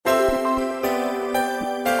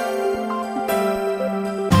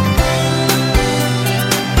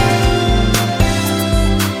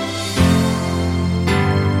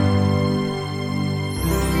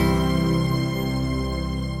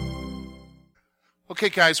Okay,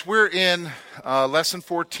 guys, we're in lesson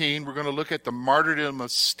 14. We're going to look at the martyrdom of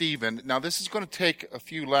Stephen. Now, this is going to take a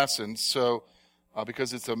few lessons, so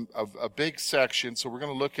because it's a big section. So we're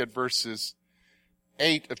going to look at verses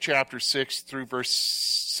 8 of chapter 6 through verse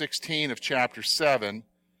 16 of chapter 7.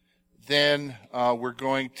 Then we're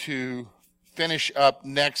going to finish up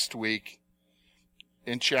next week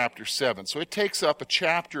in chapter 7. So it takes up a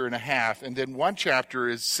chapter and a half, and then one chapter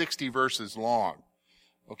is 60 verses long.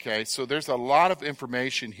 Okay, so there's a lot of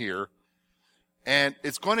information here, and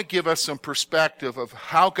it's going to give us some perspective of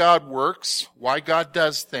how God works, why God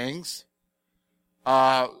does things,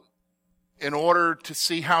 in order to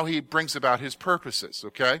see how he brings about his purposes,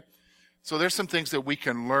 okay? So there's some things that we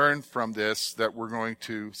can learn from this that we're going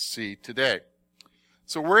to see today.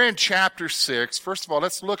 So we're in chapter 6. First of all,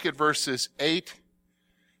 let's look at verses 8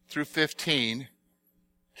 through 15.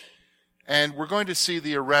 And we're going to see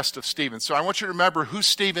the arrest of Stephen. So I want you to remember who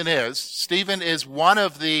Stephen is. Stephen is one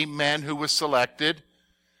of the men who was selected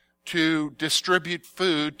to distribute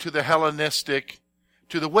food to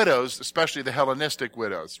the widows, especially the Hellenistic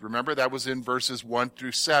widows. Remember, that was in verses 1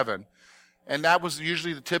 through 7. And that was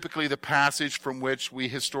usually typically the passage from which we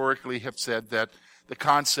historically have said that the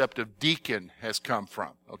concept of deacon has come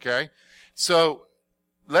from. Okay? So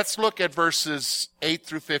let's look at verses 8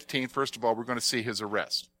 through 15. First of all, we're going to see his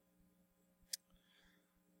arrest.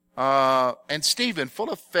 And Stephen,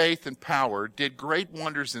 full of faith and power, did great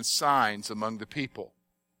wonders and signs among the people.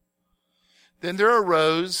 Then there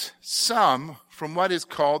arose some from what is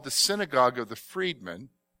called the synagogue of the freedmen,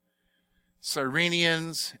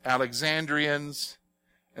 Cyrenians, Alexandrians,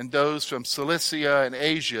 and those from Cilicia and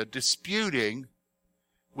Asia, disputing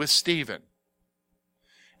with Stephen.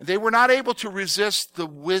 And they were not able to resist the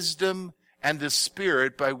wisdom and the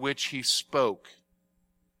spirit by which he spoke.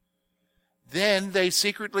 Then they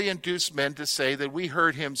secretly induced men to say that we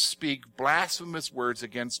heard him speak blasphemous words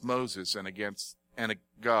against Moses and against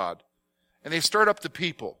God. And they stirred up the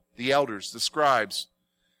people, the elders, the scribes,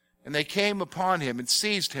 and they came upon him and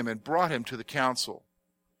seized him and brought him to the council.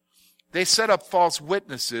 They set up false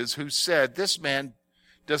witnesses who said, "This man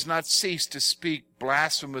does not cease to speak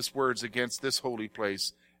blasphemous words against this holy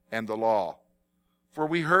place and the law. For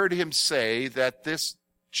we heard him say that this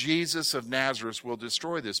Jesus of Nazareth will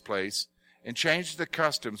destroy this place and change the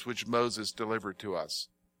customs which Moses delivered to us."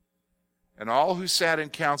 And all who sat in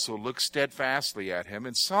council looked steadfastly at him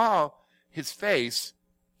and saw his face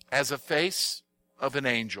as a face of an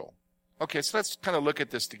angel. Okay, so let's kind of look at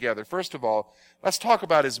this together. First of all, let's talk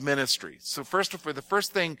about his ministry. So the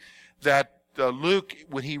first thing that Luke,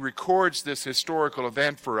 when he records this historical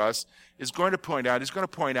event for us, is going to point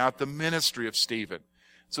out the ministry of Stephen.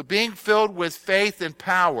 So being filled with faith and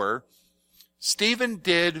power, Stephen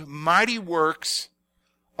did mighty works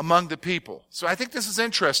among the people. So I think this is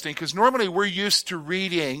interesting because normally we're used to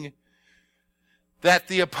reading that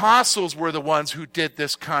the apostles were the ones who did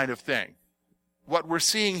this kind of thing. What we're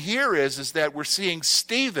seeing here is that we're seeing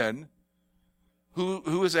Stephen,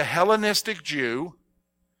 who is a Hellenistic Jew.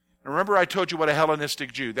 Remember I told you what a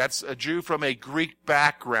Hellenistic Jew, that's a Jew from a Greek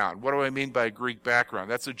background. What do I mean by a Greek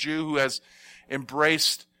background? That's a Jew who has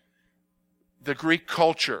embraced the Greek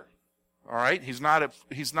culture. All right? He's not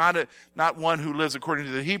one who lives according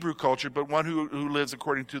to the Hebrew culture, but one who lives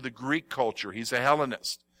according to the Greek culture. He's a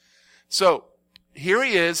Hellenist. So, here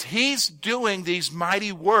he is. He's doing these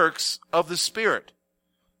mighty works of the Spirit.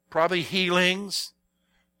 Probably healings,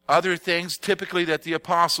 other things typically that the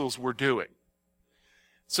apostles were doing.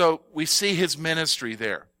 So, we see his ministry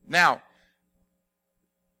there. Now,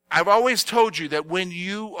 I've always told you that when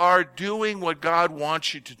you are doing what God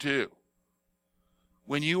wants you to do,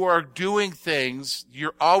 when you are doing things,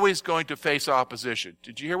 you're always going to face opposition.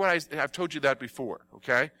 Did you hear what I've told you that before,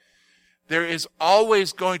 okay? There is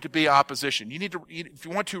always going to be opposition. If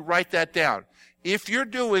you want to, write that down. If you're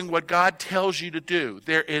doing what God tells you to do,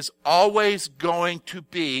 there is always going to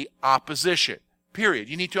be opposition. Period.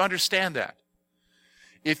 You need to understand that.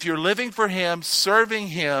 If you're living for him, serving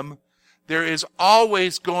him, there is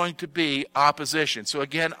always going to be opposition. So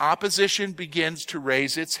again, opposition begins to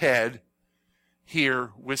raise its head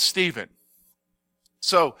here with Stephen.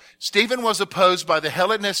 So, Stephen was opposed by the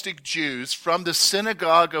Hellenistic Jews from the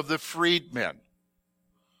synagogue of the freedmen.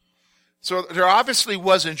 So, there obviously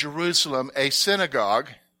was in Jerusalem a synagogue.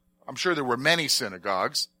 I'm sure there were many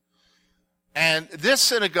synagogues. And this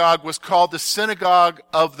synagogue was called the synagogue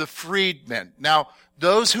of the freedmen. Now,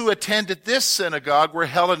 those who attended this synagogue were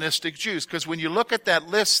Hellenistic Jews, because when you look at that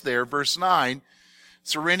list there, verse 9,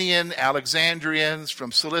 Cyrenian, Alexandrians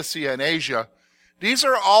from Cilicia and Asia, these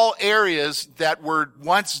are all areas that were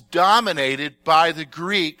once dominated by the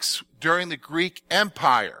Greeks during the Greek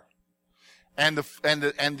Empire. and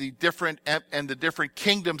the different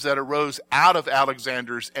kingdoms that arose out of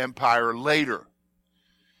Alexander's empire later.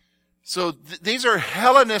 So these are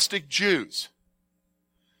Hellenistic Jews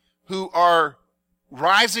who are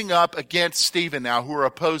rising up against Stephen now, who are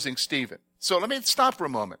opposing Stephen. So let me stop for a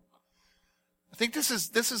moment. I think this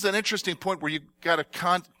is an interesting point where you got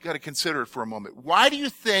to consider it for a moment. Why do you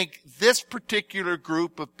think this particular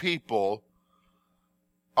group of people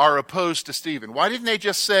are opposed to Stephen? Why didn't they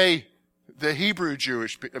just say the Hebrew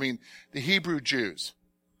Jews,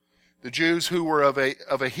 the Jews who were of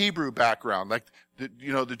a Hebrew background, like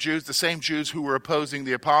the Jews, the same Jews who were opposing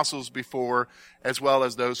the apostles before, as well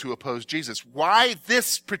as those who opposed Jesus? Why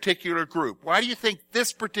this particular group? Why do you think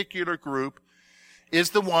this particular group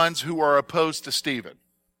is the ones who are opposed to Stephen?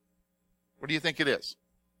 What do you think it is?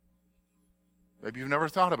 Maybe you've never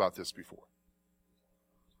thought about this before.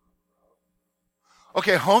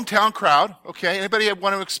 Okay, hometown crowd. Okay, anybody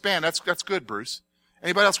want to expand? That's good, Bruce.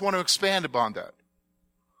 Anybody else want to expand upon that?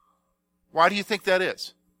 Why do you think that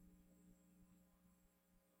is?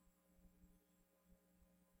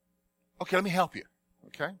 Okay, let me help you.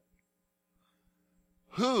 Okay?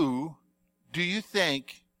 Who do you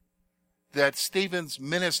think that Stephen's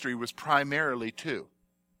ministry was primarily to?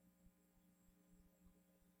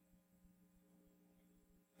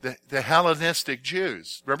 The Hellenistic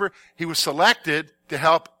Jews. Remember, he was selected to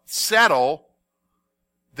help settle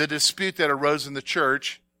the dispute that arose in the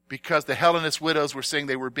church because the Hellenist widows were saying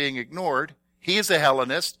they were being ignored. He is a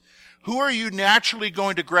Hellenist. Who are you naturally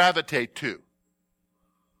going to gravitate to?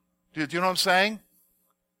 Do you know what I'm saying?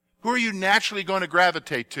 Who are you naturally going to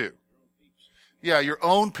gravitate to? Yeah, your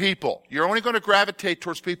own people. You're only going to gravitate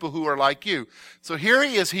towards people who are like you. So here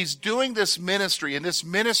he is. He's doing this ministry, and this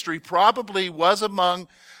ministry probably was among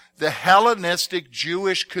the Hellenistic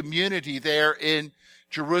Jewish community there in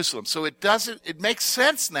Jerusalem. So it makes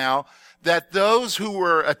sense now that those who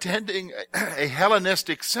were attending a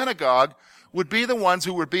Hellenistic synagogue would be the ones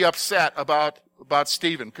who would be upset about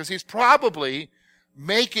Stephen, because he's probably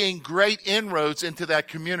making great inroads into that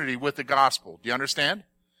community with the gospel. Do you understand?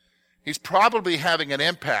 He's probably having an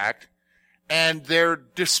impact, and they're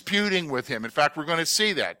disputing with him. In fact, we're going to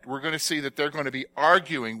see that. We're going to see that they're going to be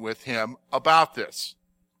arguing with him about this.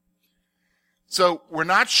 So we're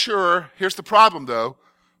not sure. Here's the problem, though.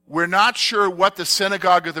 We're not sure what the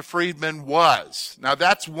synagogue of the freedmen was. Now,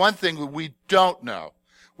 that's one thing that we don't know.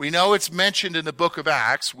 We know it's mentioned in the book of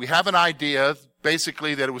Acts. We have an idea,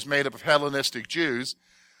 basically, that it was made up of Hellenistic Jews.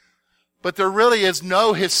 But there really is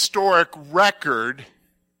no historic record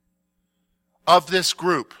of this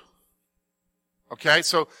group. Okay,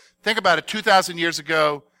 so think about it. 2,000 years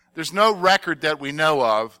ago, there's no record that we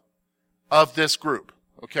know of this group.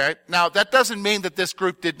 Okay, now that doesn't mean that this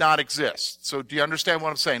group did not exist. So do you understand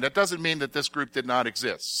what I'm saying? That doesn't mean that this group did not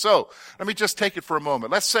exist. So let me just take it for a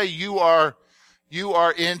moment. Let's say you are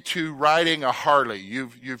into riding a Harley.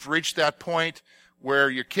 You've reached that point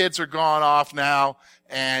where your kids are gone off now,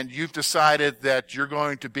 and you've decided that you're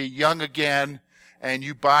going to be young again, and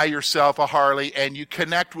you buy yourself a Harley, and you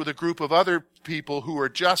connect with a group of other people who are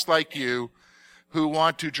just like you, who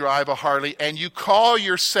want to drive a Harley, and you call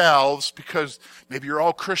yourselves, because maybe you're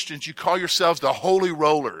all Christians, you call yourselves the Holy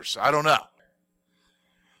Rollers. I don't know.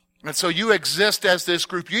 And so you exist as this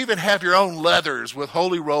group. You even have your own leathers with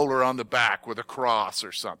Holy Roller on the back with a cross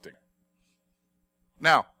or something.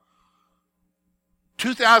 Now,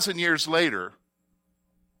 2,000 years later,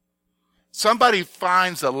 somebody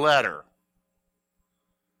finds a letter,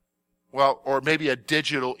 well, or maybe a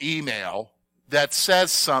digital email that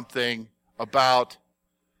says something about,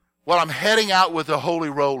 well, I'm heading out with the Holy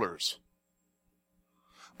Rollers.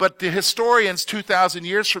 But the historians 2,000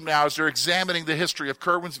 years from now, as they're examining the history of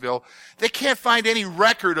Curwensville, they can't find any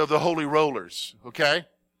record of the Holy Rollers, okay?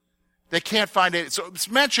 They can't find it. So it's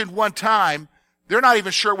mentioned one time. They're not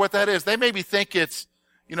even sure what that is. They maybe think it's,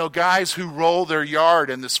 guys who roll their yard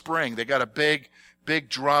in the spring. They got a big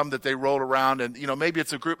drum that they roll around, and, maybe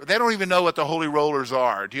it's a group. They don't even know what the Holy Rollers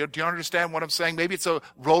are. Do you understand what I'm saying? Maybe it's a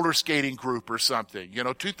roller skating group or something,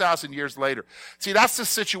 2,000 years later. See, that's the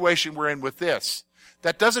situation we're in with this.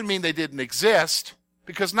 That doesn't mean they didn't exist,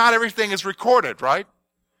 because not everything is recorded, right?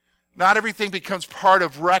 Not everything becomes part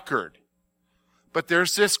of record. But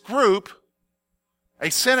there's this group, a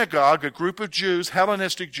synagogue, a group of Jews,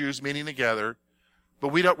 Hellenistic Jews meeting together, but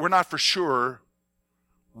we're not for sure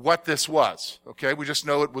what this was, okay? We just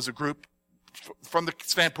know it was a group, from the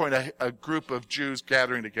standpoint of a group of Jews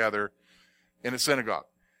gathering together in a synagogue.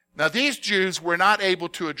 Now, these Jews were not able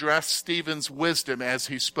to address Stephen's wisdom as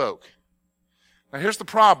he spoke. Now, here's the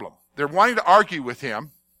problem. They're wanting to argue with him,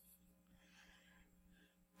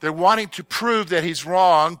 They're wanting to prove that he's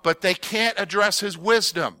wrong, but they can't address his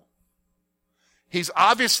wisdom. He's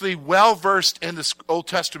obviously well-versed in the Old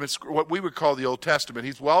Testament, what we would call the Old Testament.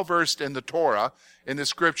 He's well-versed in the Torah, in the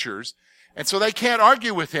Scriptures, and so they can't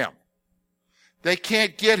argue with him. They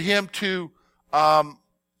can't get him to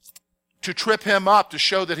trip him up to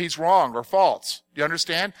show that he's wrong or false. Do you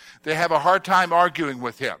understand? They have a hard time arguing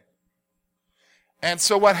with him. And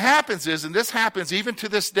so what happens is, and this happens even to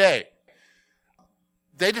this day,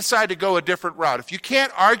 they decide to go a different route. If you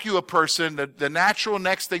can't argue a person, the natural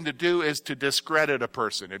next thing to do is to discredit a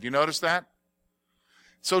person. Have you noticed that?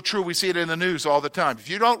 So true, we see it in the news all the time. If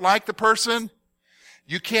you don't like the person,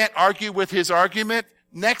 you can't argue with his argument,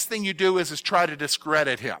 next thing you do is try to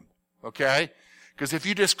discredit him. Okay? Because if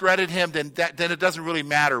you discredit him, then it doesn't really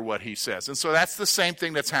matter what he says. And so that's the same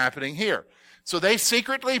thing that's happening here. So they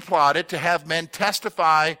secretly plotted to have men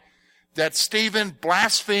testify that Stephen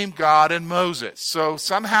blasphemed God and Moses. So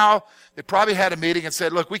somehow they probably had a meeting and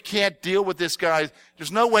said, look, we can't deal with this guy.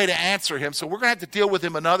 There's no way to answer him, so we're going to have to deal with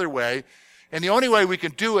him another way. And the only way we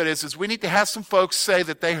can do it is we need to have some folks say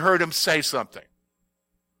that they heard him say something,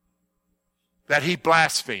 that he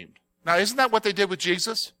blasphemed. Now, isn't that what they did with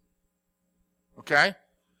Jesus? Okay?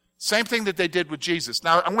 Same thing that they did with Jesus.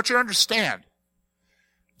 Now, I want you to understand,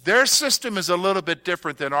 their system is a little bit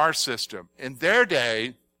different than our system. In their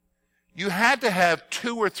day, you had to have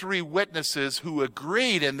 2 or 3 witnesses who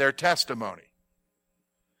agreed in their testimony.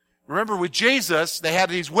 Remember, with Jesus, they had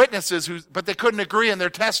these witnesses but they couldn't agree in their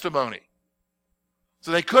testimony.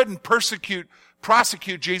 So they couldn't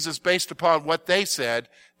prosecute Jesus based upon what they said.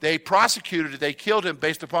 They killed him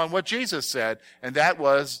based upon what Jesus said, and that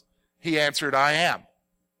was, he answered, I am.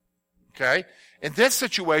 Okay? In this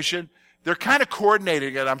situation, they're kind of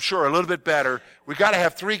coordinating it, I'm sure, a little bit better. We've got to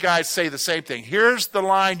have 3 guys say the same thing. Here's the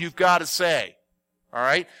line you've got to say. All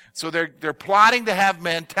right? So they're plotting to have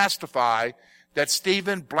men testify that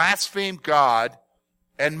Stephen blasphemed God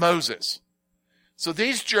and Moses. So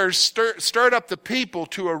these jurors stirred up the people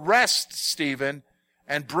to arrest Stephen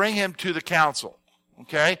and bring him to the council.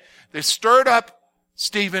 Okay? They stirred up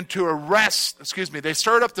the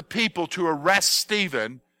people to arrest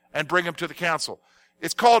Stephen and bring him to the council.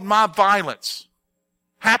 It's called mob violence.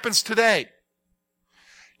 Happens today.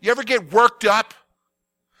 You ever get worked up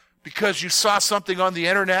because you saw something on the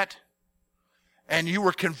internet and you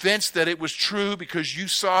were convinced that it was true because you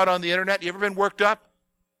saw it on the internet? You ever been worked up?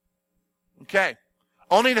 Okay.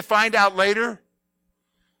 Only to find out later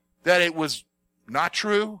that it was not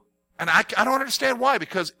true. And I don't understand why,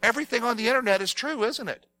 because everything on the internet is true, isn't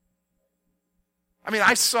it? I mean,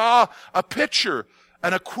 I saw a picture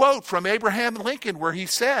and a quote from Abraham Lincoln where he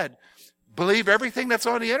said, believe everything that's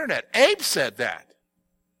on the internet. Abe said that.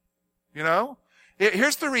 You know?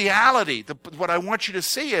 Here's the reality. What I want you to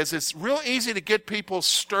see is it's real easy to get people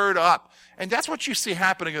stirred up. And that's what you see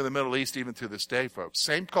happening in the Middle East even to this day, folks.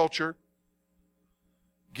 Same culture.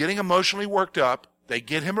 Getting emotionally worked up. They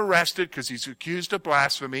get him arrested because he's accused of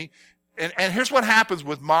blasphemy. And here's what happens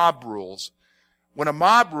with mob rules. When a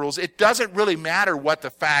mob rules, it doesn't really matter what the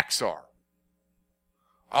facts are.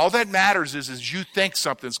 All that matters is you think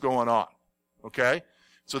something's going on. Okay?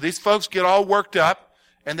 So these folks get all worked up,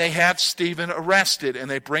 and they have Stephen arrested, and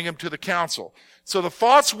they bring him to the council. So the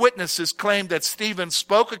false witnesses claim that Stephen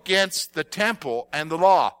spoke against the temple and the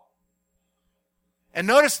law. And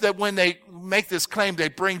notice that when they make this claim, they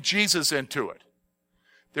bring Jesus into it.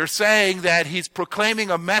 They're saying that he's proclaiming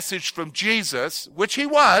a message from Jesus, which he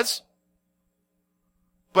was,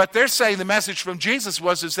 but they're saying the message from Jesus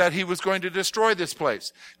is that he was going to destroy this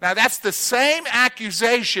place. Now that's the same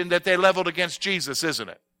accusation that they leveled against Jesus, isn't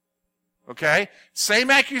it? Okay? Same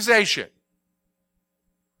accusation.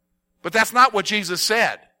 But that's not what Jesus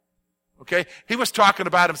said. Okay? He was talking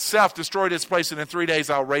about himself, destroy this place, and in 3 days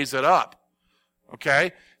I'll raise it up.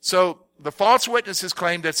 Okay? So the false witnesses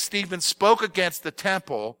claim that Stephen spoke against the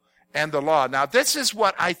temple and the law. Now this is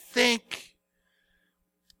what I think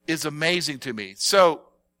is amazing to me. So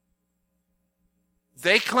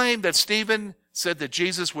they claim that Stephen said that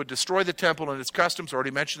Jesus would destroy the temple and its customs. I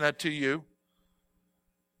already mentioned that to you.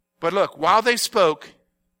 But look, while they spoke,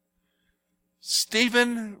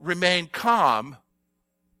 Stephen remained calm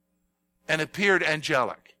and appeared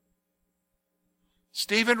angelic.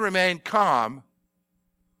 Stephen remained calm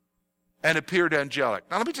and appeared angelic.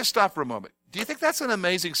 Now let me just stop for a moment. Do you think that's an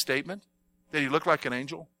amazing statement? That he looked like an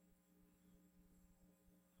angel?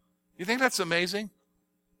 You think that's amazing?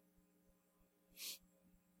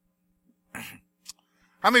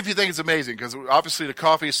 How many of you think it's amazing? Because obviously the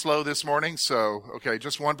coffee is slow this morning, so, okay,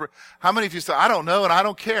 just one. How many of you say, I don't know and I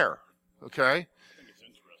don't care? Okay? I think it's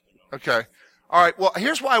interesting. Okay. All right, well,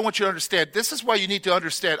 here's why I want you to understand. This is why you need to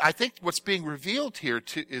understand. I think what's being revealed here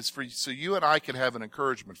is so you and I can have an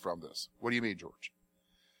encouragement from this. What do you mean, George?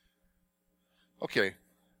 Okay,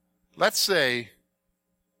 let's say,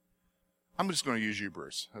 I'm just going to use you,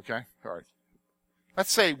 Bruce, okay? All right.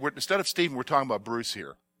 Let's say, instead of Stephen, we're talking about Bruce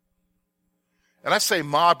here. And let's say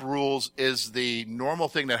mob rules is the normal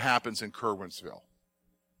thing that happens in Curwensville.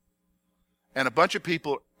 And a bunch of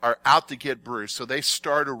people are out to get Bruce, so they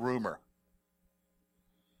start a rumor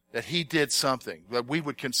that he did something that we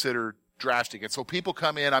would consider drastic. And so people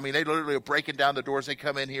come in, I mean, they literally are breaking down the doors. They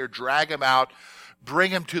come in here, drag him out,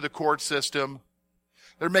 bring him to the court system.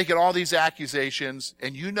 They're making all these accusations,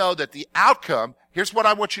 and you know that the outcome, here's what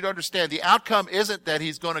I want you to understand. The outcome isn't that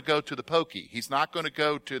he's going to go to the pokey. He's not going to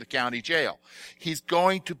go to the county jail. He's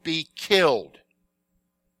going to be killed.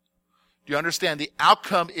 Do you understand? The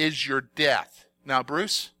outcome is your death. Now,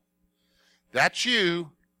 Bruce, that's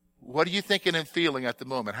you. What are you thinking and feeling at the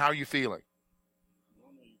moment? How are you feeling?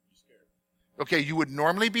 Normally you'd be scared. Okay, you would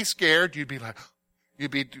normally be scared. You'd be like,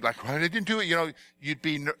 why did I didn't do it? You know, you'd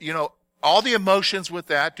be, all the emotions with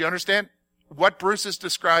that. Do you understand? What Bruce is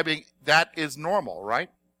describing, that is normal,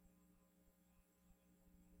 right?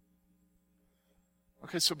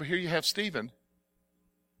 Okay, so but here you have Stephen.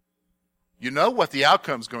 You know what the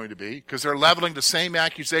outcome's going to be, because they're leveling the same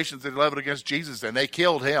accusations they leveled against Jesus, and they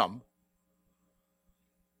killed him.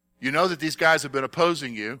 You know that these guys have been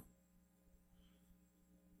opposing you.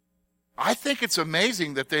 I think it's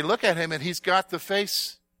amazing that they look at him and he's got the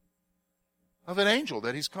face of an angel,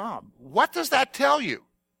 that he's calm. What does that tell you?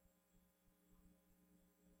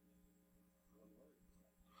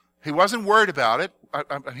 He wasn't worried about it.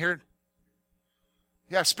 I'm hearing.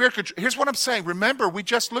 Yeah, spirit control. Here's what I'm saying. Remember, we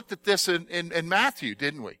just looked at this in Matthew,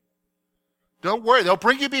 didn't we? Don't worry. They'll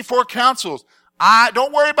bring you before councils.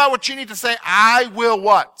 Don't worry about what you need to say. I will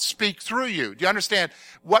what? Speak through you. Do you understand?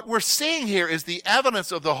 What we're seeing here is the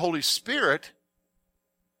evidence of the Holy Spirit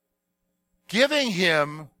giving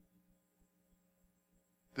him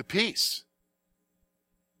the peace.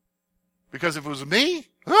 Because if it was me,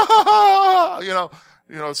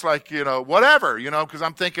 it's like, whatever, because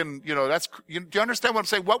I'm thinking, do you understand what I'm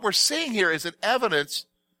saying? What we're seeing here is an evidence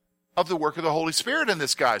of the work of the Holy Spirit in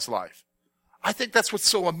this guy's life. I think that's what's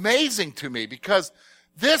so amazing to me, because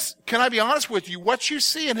this, can I be honest with you, what you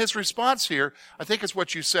see in his response here, I think it's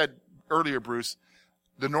what you said earlier, Bruce,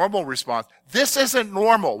 the normal response. This isn't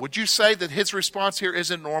normal. Would you say that his response here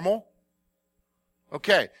isn't normal?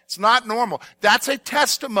 Okay, it's not normal. That's a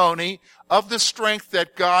testimony of the strength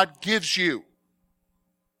that God gives you.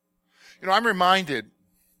 I'm reminded,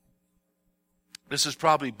 this has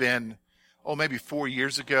probably been, maybe 4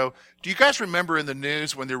 years ago. Do you guys remember in the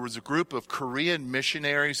news when there was a group of Korean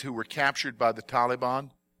missionaries who were captured by the Taliban?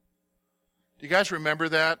 Do you guys remember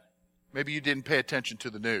that? Maybe you didn't pay attention to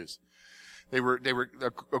the news. They were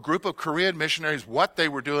a group of Korean missionaries. What they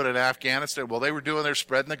were doing in Afghanistan, well, they were doing their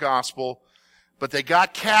spreading the gospel, but they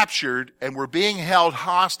got captured and were being held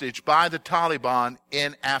hostage by the Taliban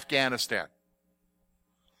in Afghanistan.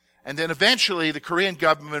 And then eventually the Korean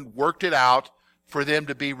government worked it out for them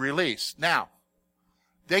to be released. Now,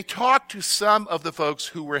 they talked to some of the folks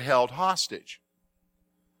who were held hostage.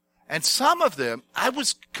 And some of them, I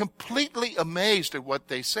was completely amazed at what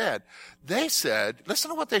they said. They said,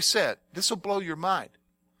 listen to what they said. This will blow your mind.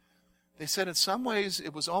 They said in some ways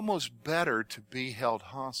it was almost better to be held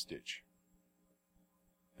hostage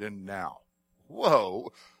than now.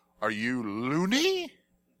 Whoa, are you loony?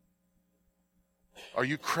 Are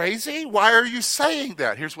you crazy? Why are you saying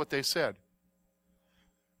that? Here's what they said.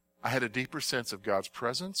 I had a deeper sense of God's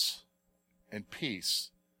presence and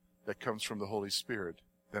peace that comes from the Holy Spirit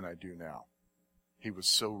than I do now. He was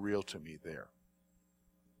so real to me there.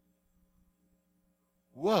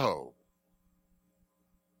 Whoa.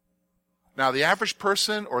 Now, the average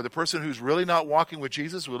person or the person who's really not walking with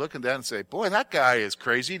Jesus will look at that and say, boy, that guy is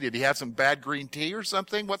crazy. Did he have some bad green tea or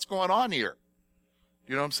something? What's going on here?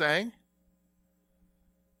 You know what I'm saying?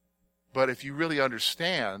 But if you really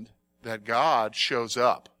understand that God shows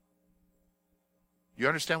up, you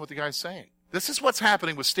understand what the guy's saying. This is what's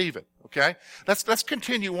happening with Stephen, okay? Let's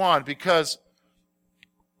continue on, because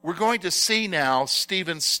we're going to see now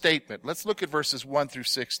Stephen's statement. Let's look at verses 1 through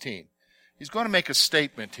 16. He's going to make a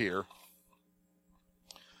statement here.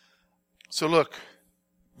 So look,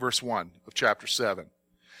 verse 1 of chapter 7.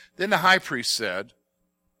 Then the high priest said,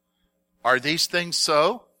 "Are these things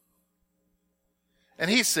so?" And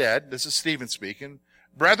he said, this is Stephen speaking,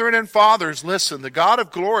 "Brethren and fathers, listen, the God of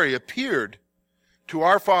glory appeared to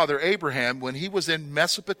our father Abraham when he was in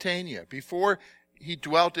Mesopotamia, before he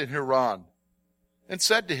dwelt in Haran, and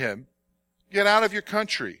said to him, Get out of your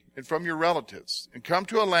country and from your relatives, and come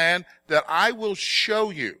to a land that I will show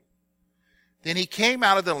you. Then he came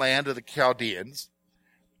out of the land of the Chaldeans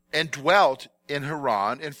and dwelt in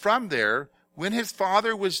Haran, and from there, when his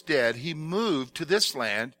father was dead, he moved to this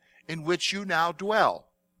land in which you now dwell.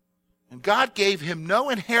 And God gave him no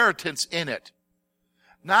inheritance in it,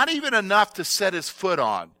 not even enough to set his foot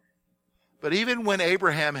on. But even when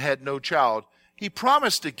Abraham had no child, he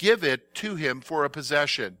promised to give it to him for a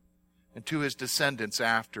possession, and to his descendants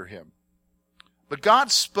after him. But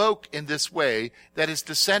God spoke in this way, that his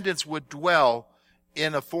descendants would dwell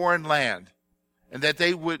in a foreign land, and that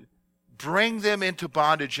they would bring them into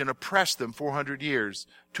bondage and oppress them 400 years.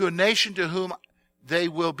 To a nation to whom they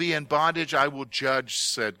will be in bondage I will judge,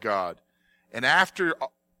 said God. And after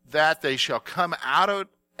that they shall come out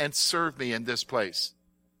and serve me in this place.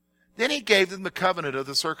 Then he gave them the covenant of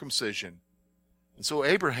the circumcision. And so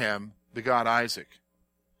Abraham begot Isaac,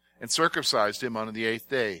 and circumcised him on the 8th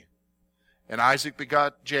day. And Isaac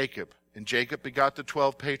begot Jacob, and Jacob begot the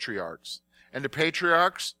 12 patriarchs. And the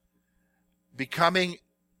patriarchs, becoming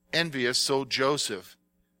envious, sold Joseph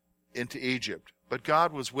into Egypt. But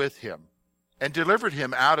God was with him, and delivered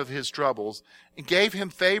him out of his troubles, and gave him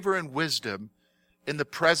favor and wisdom in the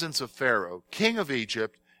presence of Pharaoh, king of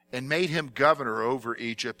Egypt, and made him governor over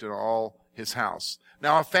Egypt and all his house.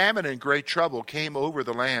 Now a famine and great trouble came over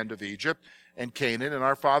the land of Egypt and Canaan, and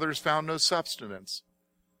our fathers found no subsistence.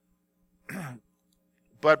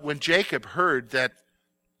 But when Jacob heard that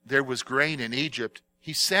there was grain in Egypt,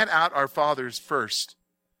 he sent out our fathers first.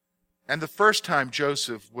 And the first time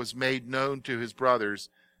Joseph was made known to his brothers,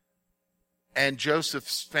 and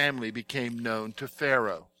Joseph's family became known to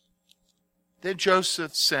Pharaoh. Then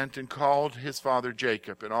Joseph sent and called his father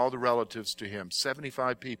Jacob and all the relatives to him,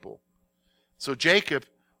 75 people. So Jacob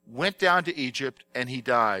went down to Egypt, and he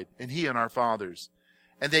died, and he and our fathers.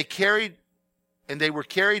 And they were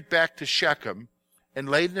carried back to Shechem, and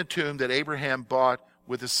laid in a tomb that Abraham bought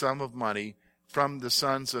with a sum of money from the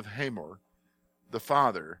sons of Hamor, the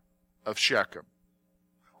father of Shechem.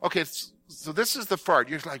 Okay, so this is the part.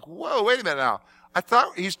 You're like, whoa, wait a minute now. I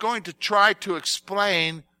thought he's going to try to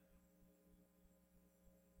explain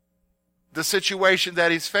the situation that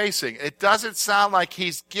he's facing. It doesn't sound like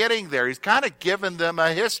he's getting there. He's kind of giving them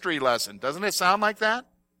a history lesson. Doesn't it sound like that?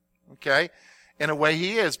 Okay. In a way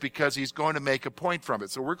he is, because he's going to make a point from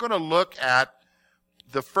it. So we're going to look at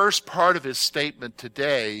the first part of his statement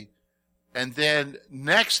today, and then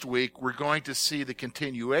next week we're going to see the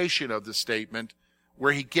continuation of the statement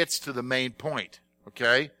where he gets to the main point.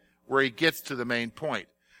 Okay? Where he gets to the main point.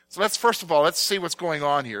 So let's see what's going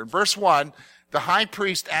on here. In verse 1, the high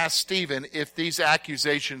priest asked Stephen if these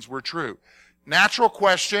accusations were true. Natural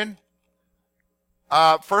question.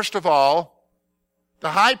 First of all,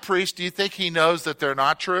 the high priest, do you think he knows that they're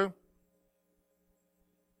not true?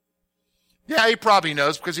 Yeah, he probably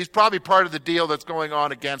knows, because he's probably part of the deal that's going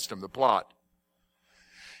on against him, the plot.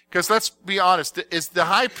 Because let's be honest, is the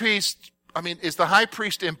high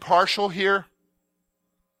priest impartial here?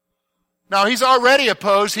 No, he's already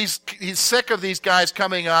opposed. He's sick of these guys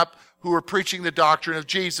coming up who are preaching the doctrine of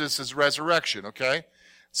Jesus' resurrection, okay?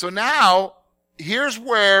 So now, here's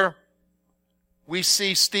where we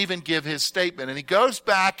see Stephen give his statement. And he goes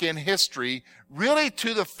back in history, really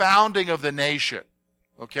to the founding of the nation,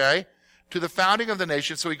 okay? To the founding of the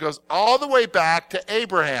nation. So he goes all the way back to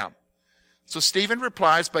Abraham. So Stephen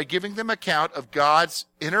replies by giving them account of God's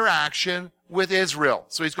interaction with Israel.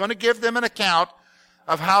 So he's going to give them an account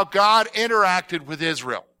of how God interacted with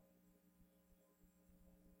Israel.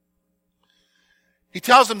 He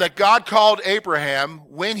tells them that God called Abraham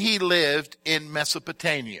when he lived in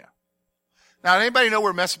Mesopotamia. Now, anybody know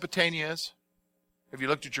where Mesopotamia is? Have you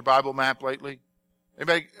looked at your Bible map lately?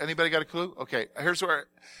 Anybody got a clue? Okay, here's where,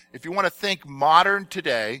 if you want to think modern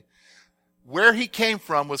today, where he came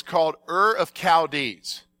from was called Ur of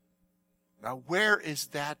Chaldees. Now, where is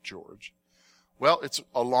that, George? Well, it's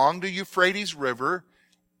along the Euphrates River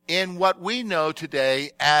in what we know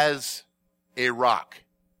today as Iraq.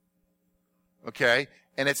 Okay?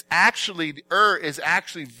 And Ur is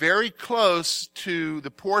actually very close to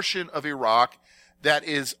the portion of Iraq that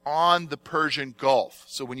is on the Persian Gulf.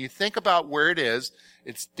 So when you think about where it is,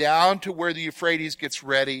 it's down to where the Euphrates gets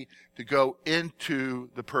ready to go into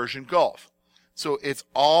the Persian Gulf. So it's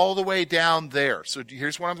all the way down there. So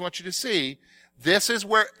here's what I want you to see. This is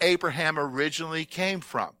where Abraham originally came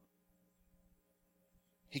from.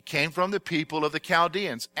 He came from the people of the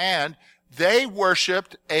Chaldeans, and they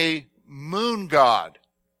worshipped a moon god.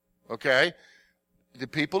 Okay? The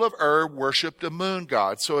people of Ur worshipped a moon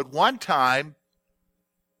god. So at one time,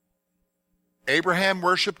 Abraham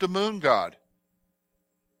worshipped a moon god.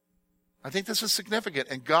 I think this is significant.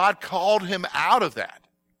 And God called him out of that.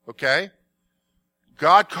 Okay?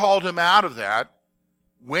 God called him out of that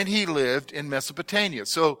when he lived in Mesopotamia.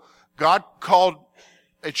 So God called,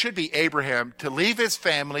 it should be Abraham, to leave his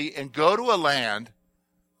family and go to a land.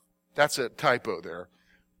 That's a typo there.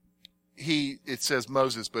 It says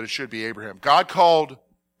Moses, but it should be Abraham. God called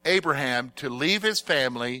Abraham to leave his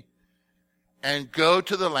family and go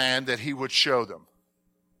to the land that he would show them.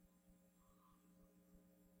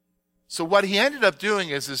 So what he ended up doing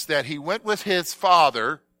is that he went with his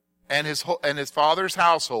father and his father's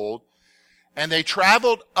household, and they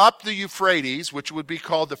traveled up the Euphrates, which would be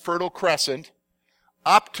called the Fertile Crescent,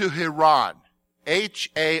 up to Haran,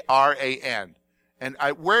 Haran. And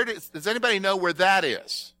does anybody know where that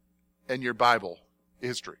is in your Bible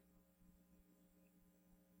history?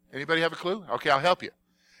 Anybody have a clue? Okay, I'll help you.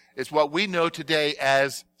 It's what we know today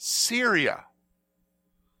as Syria.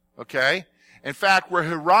 Okay? In fact, where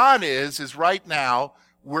Haran is right now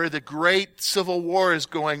where the great civil war is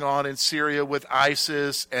going on in Syria with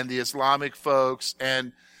ISIS and the Islamic folks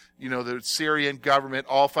and, the Syrian government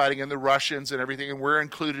all fighting, and the Russians and everything, and we're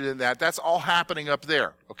included in that. That's all happening up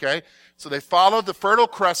there, okay? So they followed the Fertile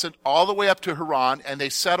Crescent all the way up to Haran, and they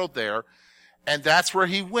settled there, and that's where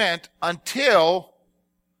he went until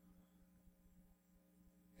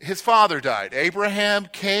his father died. Abraham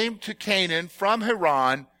came to Canaan from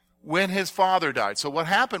Haran when his father died. So what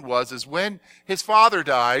happened is when his father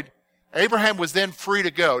died, Abraham was then free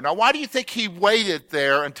to go. Now, why do you think he waited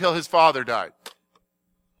there until his father died?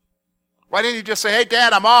 Why didn't he just say, hey,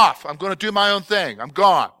 Dad, I'm off. I'm going to do my own thing. I'm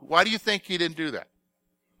gone. Why do you think he didn't do that?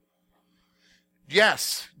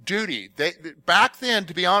 Yes, duty. Back then,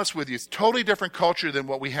 to be honest with you, it's a totally different culture than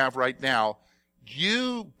what we have right now.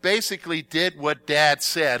 You basically did what Dad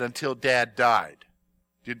said until Dad died.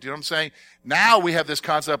 Do you know what I'm saying? Now we have this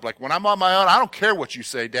concept like, when I'm on my own, I don't care what you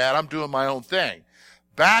say, Dad. I'm doing my own thing.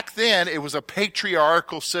 Back then, it was a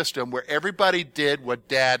patriarchal system where everybody did what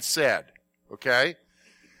Dad said. Okay?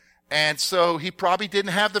 And so he probably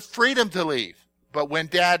didn't have the freedom to leave. But when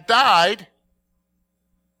Dad died,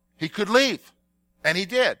 he could leave. And he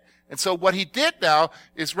did. And so what he did now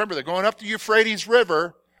is, remember, they're going up the Euphrates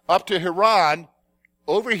River, up to Haran.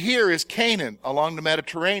 Over here is Canaan along the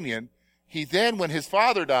Mediterranean. He then, when his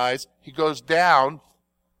father dies, he goes down,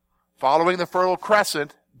 following the Fertile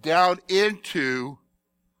Crescent, down into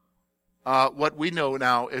what we know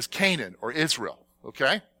now as Canaan or Israel.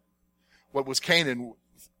 Okay? What was Canaan,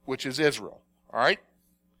 which is Israel. All right?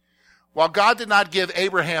 While God did not give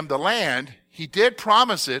Abraham the land, he did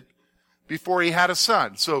promise it before he had a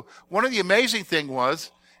son. So one of the amazing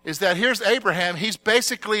things is that here's Abraham. He's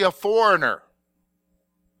basically a foreigner.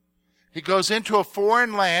 He goes into a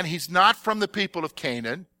foreign land. He's not from the people of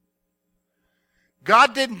Canaan.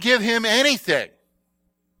 God didn't give him anything.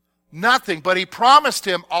 Nothing. But he promised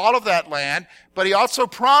him all of that land. But he also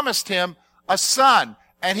promised him a son.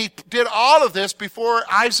 And he did all of this before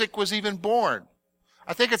Isaac was even born.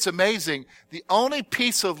 I think it's amazing. The only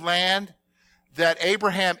piece of land that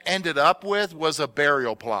Abraham ended up with was a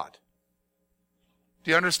burial plot.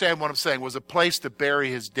 Do you understand what I'm saying? Was a place to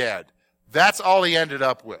bury his dead. That's all he ended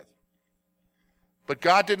up with. But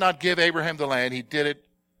God did not give Abraham the land. He did it.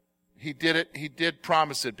 He did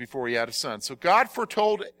promise it before he had a son. So God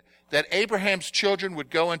foretold that Abraham's children would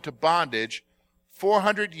go into bondage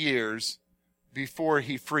 400 years before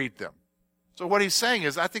he freed them. So what he's saying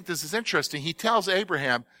is, I think this is interesting. He tells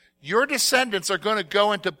Abraham, your descendants are going to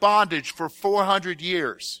go into bondage for 400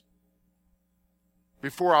 years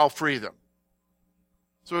before I'll free them.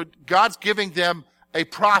 So God's giving them a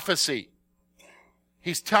prophecy.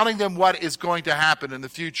 He's telling them what is going to happen in the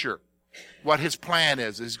future, what his plan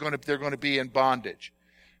is. They're going to be in bondage.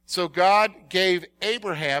 So God gave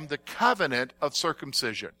Abraham the covenant of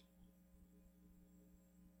circumcision.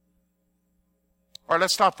 All right,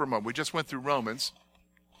 let's stop for a moment. We just went through Romans.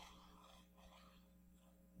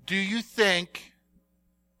 Do you think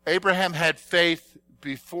Abraham had faith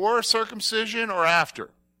before circumcision or after?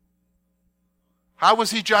 How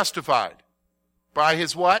was he justified? By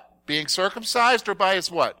his what? Being circumcised, or by his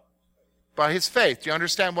what? By his faith. Do you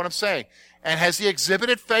understand what I'm saying? And has he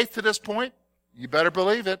exhibited faith to this point? You better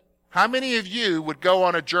believe it. How many of you would go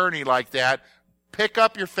on a journey like that, pick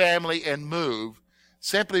up your family and move,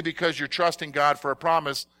 simply because you're trusting God for a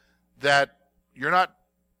promise that you're not,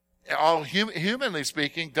 all humanly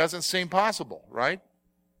speaking, doesn't seem possible, right?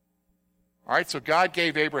 All right, so God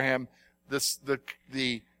gave Abraham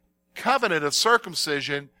the covenant of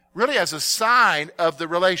circumcision really as a sign of the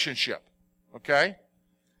relationship, okay?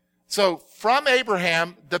 So from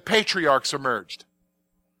Abraham, the patriarchs emerged.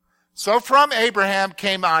 So from Abraham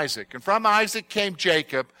came Isaac, and from Isaac came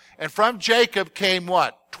Jacob, And from Jacob came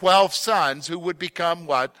what? 12 sons who would become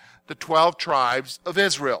what? The 12 tribes of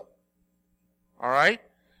Israel. All right?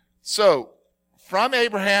 So, from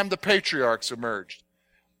Abraham, the patriarchs emerged.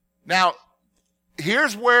 Now,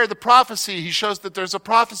 here's where the prophecy, he shows that there's a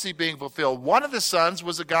prophecy being fulfilled. One of the sons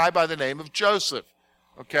was a guy by the name of Joseph.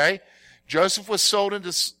 Okay? Joseph was sold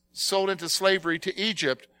into slavery to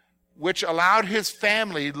Egypt, which allowed his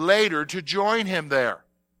family later to join him there.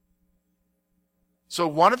 So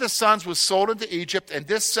one of the sons was sold into Egypt, and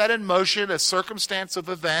this set in motion a circumstance of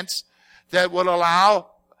events that would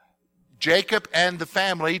allow Jacob and the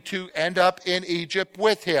family to end up in Egypt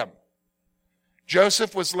with him.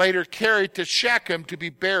 Joseph was later carried to Shechem to be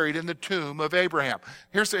buried in the tomb of Abraham.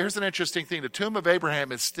 Here's an interesting thing. The tomb of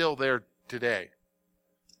Abraham is still there today.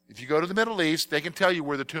 If you go to the Middle East, they can tell you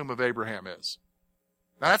where the tomb of Abraham is.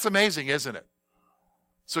 Now that's amazing, isn't it?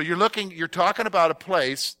 So you're talking about a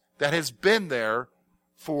place that has been there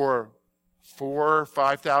for 4,000 or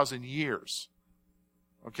 5,000 years.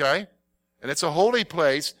 Okay? And it's a holy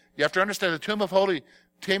place. You have to understand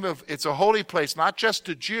it's a holy place, not just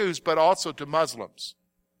to Jews, but also to Muslims.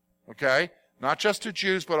 Okay? Not just to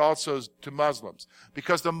Jews, but also to Muslims.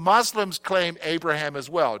 Because the Muslims claim Abraham as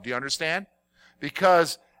well. Do you understand?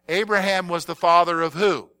 Because Abraham was the father of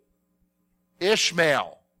who?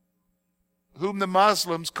 Ishmael, whom the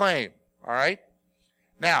Muslims claim. All right?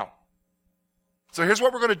 Now, so here's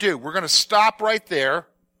what we're going to do. We're going to stop right there.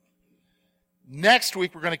 Next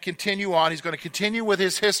week, we're going to continue on. He's going to continue with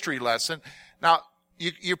his history lesson. Now,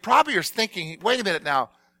 you probably are thinking, wait a minute now.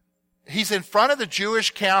 He's in front of the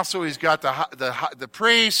Jewish council. He's got the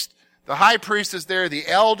priest, the high priest is there, the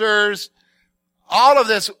elders, all of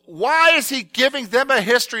this. Why is he giving them a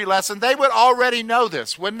history lesson? They would already know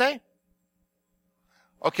this, wouldn't they?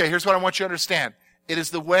 Okay, here's what I want you to understand. It is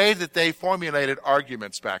the way that they formulated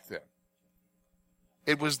arguments back then.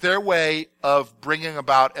 It was their way of bringing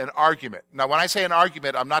about an argument. Now, when I say an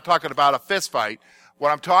argument, I'm not talking about a fist fight. What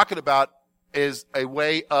I'm talking about is a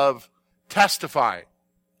way of testifying.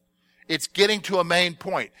 It's getting to a main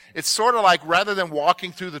point. It's sort of like rather than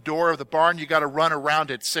walking through the door of the barn, you got to run around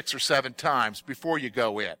it 6 or 7 times before you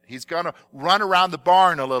go in. He's going to run around the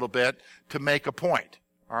barn a little bit to make a point.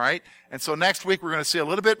 All right? And so next week we're going to see a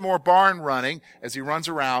little bit more barn running as he runs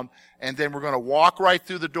around, and then we're going to walk right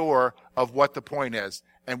through the door of what the point is.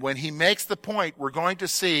 And when he makes the point, we're going to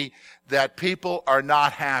see that people are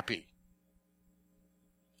not happy.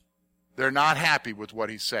 They're not happy with what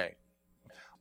he's saying.